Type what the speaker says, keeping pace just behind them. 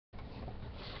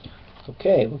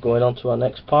Okay, we're going on to our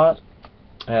next part.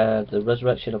 The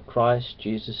resurrection of Christ.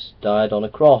 Jesus died on a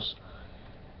cross.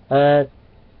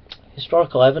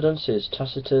 Historical evidence is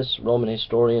Tacitus, Roman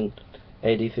historian,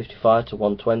 AD 55 to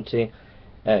 120.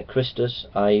 Christus,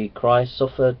 i.e. Christ,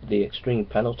 suffered the extreme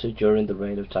penalty during the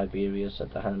reign of Tiberius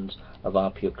at the hands of our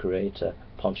procurator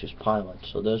Pontius Pilate.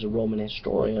 So there's a Roman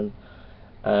historian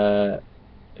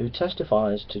who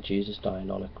testifies to Jesus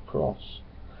dying on a cross.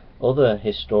 Other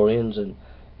historians and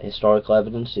historical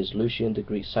evidence is Lucian, the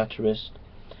Greek satirist,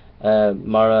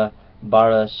 Barasipion,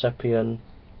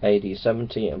 AD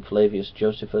 70, and Flavius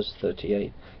Josephus,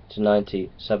 38 to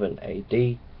 97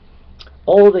 AD.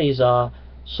 All these are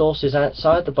sources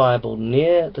outside the Bible,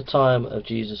 near the time of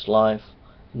Jesus' life,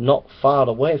 not far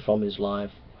away from his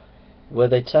life, where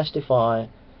they testify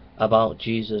about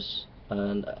Jesus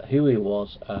and who he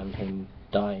was and him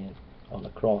dying on the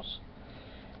cross.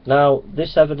 Now,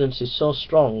 this evidence is so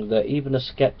strong that even a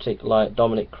skeptic like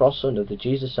Dominic Crossan of the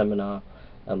Jesus Seminar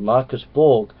and Marcus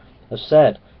Borg have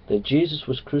said that Jesus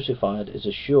was crucified is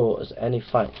as sure as any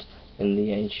fact in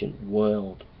the ancient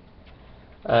world.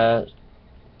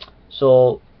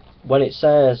 So when it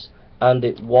says, and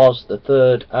it was the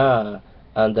third hour,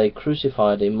 and they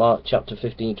crucified him, Mark chapter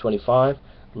 15:25,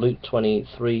 Luke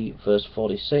 23 verse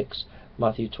 46,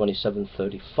 Matthew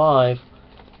 27:35,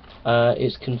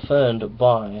 is confirmed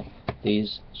by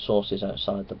these sources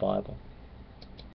outside the Bible.